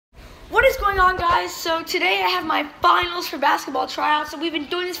is going on, guys? So today I have my finals for basketball tryouts. So we've been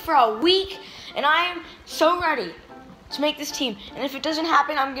doing this for a week, and I am so ready to make this team. And if it doesn't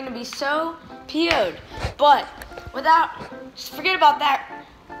happen, I'm gonna be so PO'd. But just forget about that.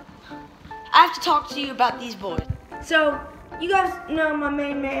 I have to talk to you about these boys. So you guys know my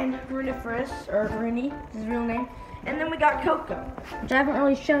main man, Rooney Friss, or Rooney, his real name. And then we got Coco, which I haven't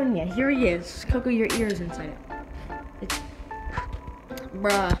really shown yet. Here he is. Coco, your ear's inside it.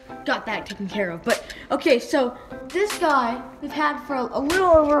 Bruh, got that taken care of. But, okay, so this guy we've had for a little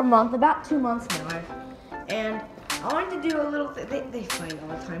over a month, about 2 months now. And I wanted to do a little, they fight all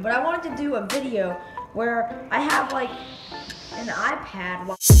the time, but I wanted to do a video where I have like an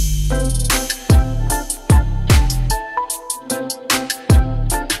iPad.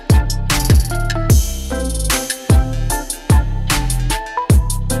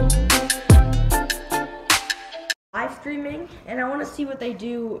 Live streaming, and I want to see what they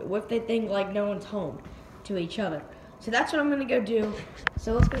do if they think like no one's home to each other. So that's what I'm gonna go do.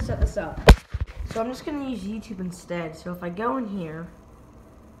 So let's go set this up. So I'm just gonna use YouTube instead. So if I go in here,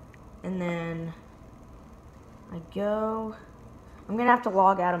 and then I'm gonna have to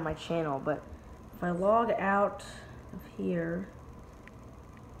log out of my channel, but if I log out of here,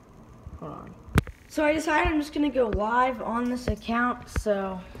 hold on. So I decided I'm just gonna go live on this account,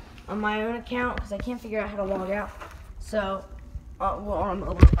 so on my own account, because I can't figure out how to log out. So, well, on a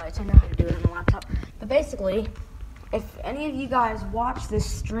mobile device, I know how to do it on the laptop. But basically, if any of you guys watch this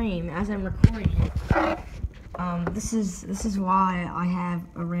stream as I'm recording it, this is why I have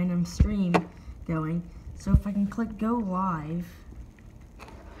a random stream going. So if I can click go live,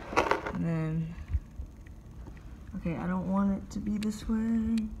 and then, okay, I don't want it to be this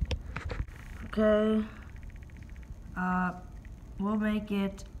way. Okay, we'll make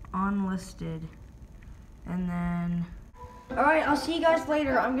it unlisted, and then, all right, I'll see you guys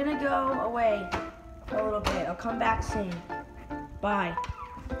later. I'm gonna go away for a little bit. I'll come back soon. Bye.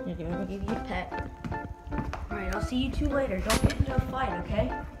 I'm gonna give you a pet. All right, I'll see you two later. Don't get into a fight,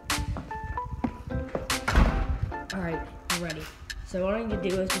 okay? All right, I'm ready. So what I need to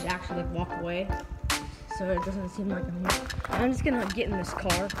do is just actually like walk away, so it doesn't seem like I'm just gonna get in this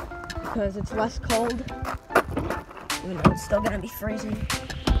car because it's less cold, even though it's still gonna be freezing.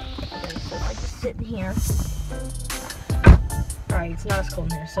 Okay, so if I just sit in here. Alright, it's not as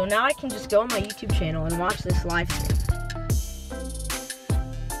cold in here. So now I can just go on my YouTube channel and watch this live stream.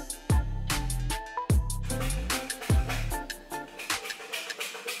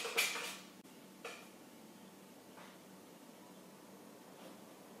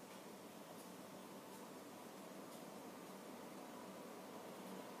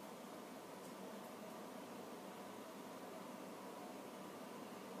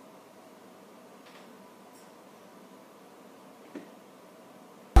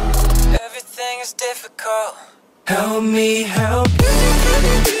 Everything is difficult. Help me help.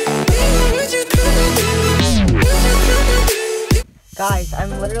 Guys, I'm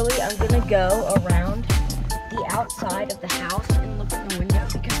gonna go around the outside of the house and look in the window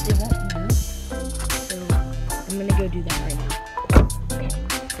because they won't move. So I'm gonna go do that right now. Okay,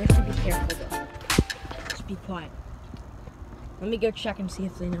 we have to be careful though. Just be quiet. Let me go check and see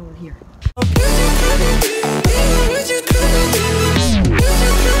if they know we're here.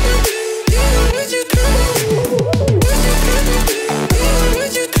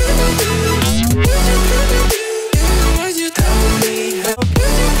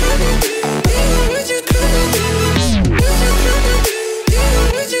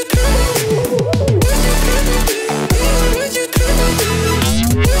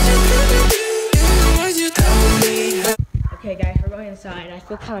 Okay guys, we're going inside. I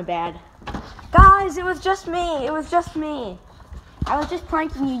feel kind of bad. Guys, it was just me. It was just me. I was just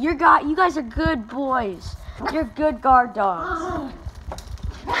pranking you. You guys are good boys. You're good guard dogs.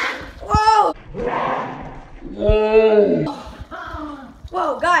 Whoa!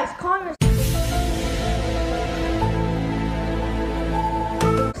 Whoa, guys, calm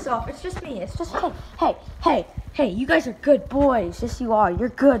yourself. It's just me. It's just hey, you guys are good boys. Yes, you are. You're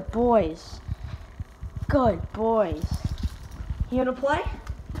good boys. Good boys. You wanna play?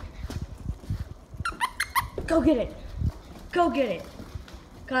 Go get it. Go get it.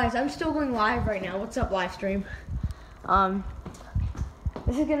 Guys, I'm still going live right now. What's up, live stream?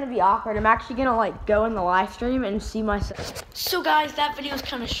 This is gonna be awkward. I'm actually gonna like go in the live stream and see myself. So guys, that video is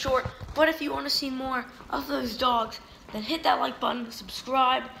kind of short, but if you want to see more of those dogs, then hit that like button,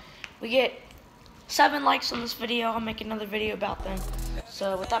 subscribe. We get 7 likes on this video, I'll make another video about them.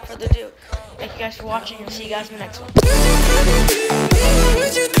 So without further ado, thank you guys for watching, and see you guys in the next one.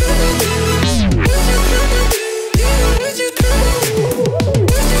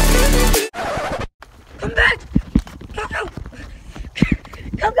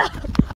 Go, go.